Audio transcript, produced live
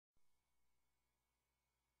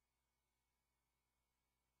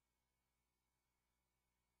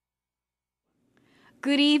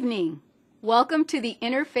Good evening. Welcome to the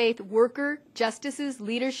Interfaith Worker Justices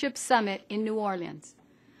Leadership Summit in New Orleans.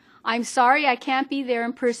 I'm sorry I can't be there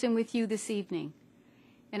in person with you this evening,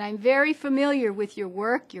 and I'm very familiar with your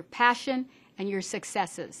work, your passion, and your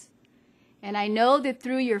successes. And I know that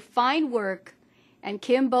through your fine work and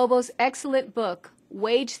Kim Bobo's excellent book,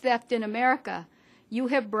 Wage Theft in America, you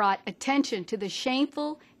have brought attention to the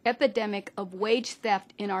shameful epidemic of wage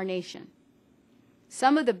theft in our nation.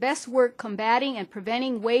 Some of the best work combating and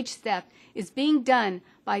preventing wage theft is being done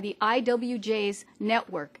by the IWJ's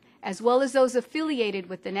network, as well as those affiliated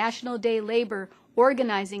with the National Day Labor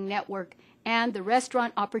Organizing Network and the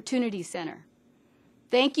Restaurant Opportunity Center.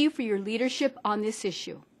 Thank you for your leadership on this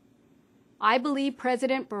issue. I believe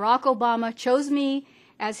President Barack Obama chose me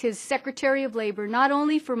as his Secretary of Labor not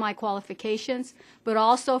only for my qualifications, but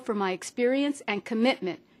also for my experience and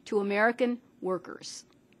commitment to American workers.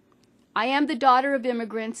 I am the daughter of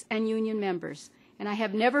immigrants and union members, and I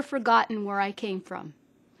have never forgotten where I came from.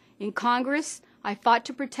 In Congress, I fought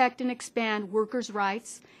to protect and expand workers'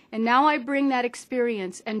 rights, and now I bring that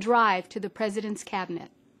experience and drive to the President's cabinet.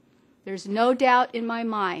 There's no doubt in my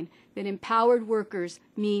mind that empowered workers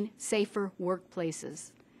mean safer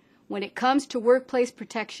workplaces. When it comes to workplace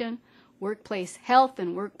protection, workplace health,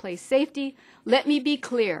 and workplace safety, let me be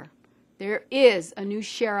clear, there is a new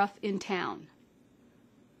sheriff in town.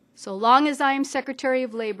 So long as I am Secretary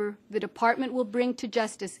of Labor, the Department will bring to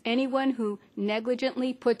justice anyone who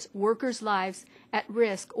negligently puts workers' lives at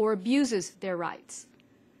risk or abuses their rights.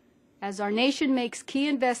 As our nation makes key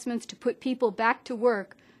investments to put people back to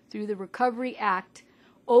work through the Recovery Act,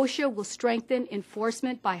 OSHA will strengthen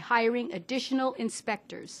enforcement by hiring additional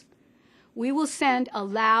inspectors. We will send a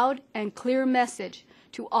loud and clear message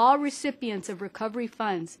to all recipients of recovery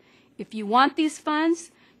funds. If you want these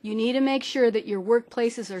funds, you need to make sure that your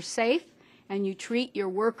workplaces are safe and you treat your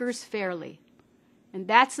workers fairly. And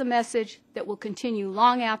that's the message that will continue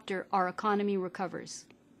long after our economy recovers.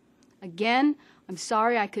 Again, I'm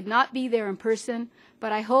sorry I could not be there in person,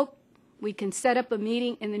 but I hope we can set up a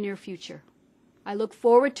meeting in the near future. I look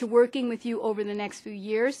forward to working with you over the next few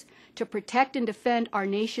years to protect and defend our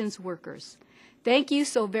nation's workers. Thank you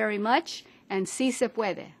so very much, and si se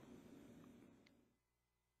puede.